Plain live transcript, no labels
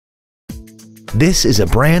This is a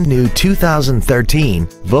brand new 2013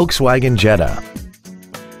 Volkswagen Jetta.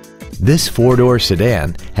 This four-door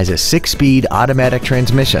sedan has a 6-speed automatic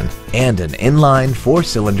transmission and an inline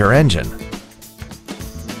 4-cylinder engine.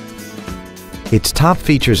 Its top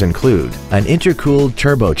features include an intercooled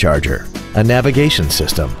turbocharger, a navigation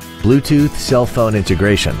system, Bluetooth cell phone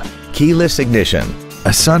integration, keyless ignition,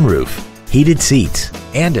 a sunroof, heated seats,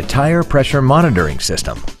 and a tire pressure monitoring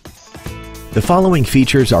system. The following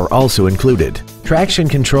features are also included: traction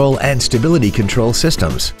control and stability control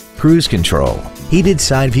systems, cruise control, heated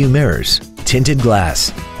side view mirrors, tinted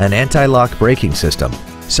glass, an anti-lock braking system,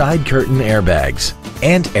 side curtain airbags,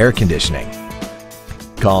 and air conditioning.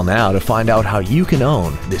 Call now to find out how you can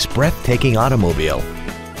own this breathtaking automobile.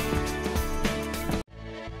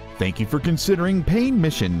 Thank you for considering Payne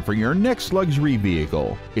Mission for your next luxury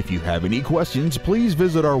vehicle. If you have any questions, please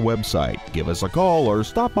visit our website, give us a call, or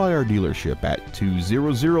stop by our dealership at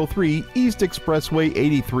 2003 East Expressway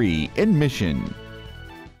 83 in Mission.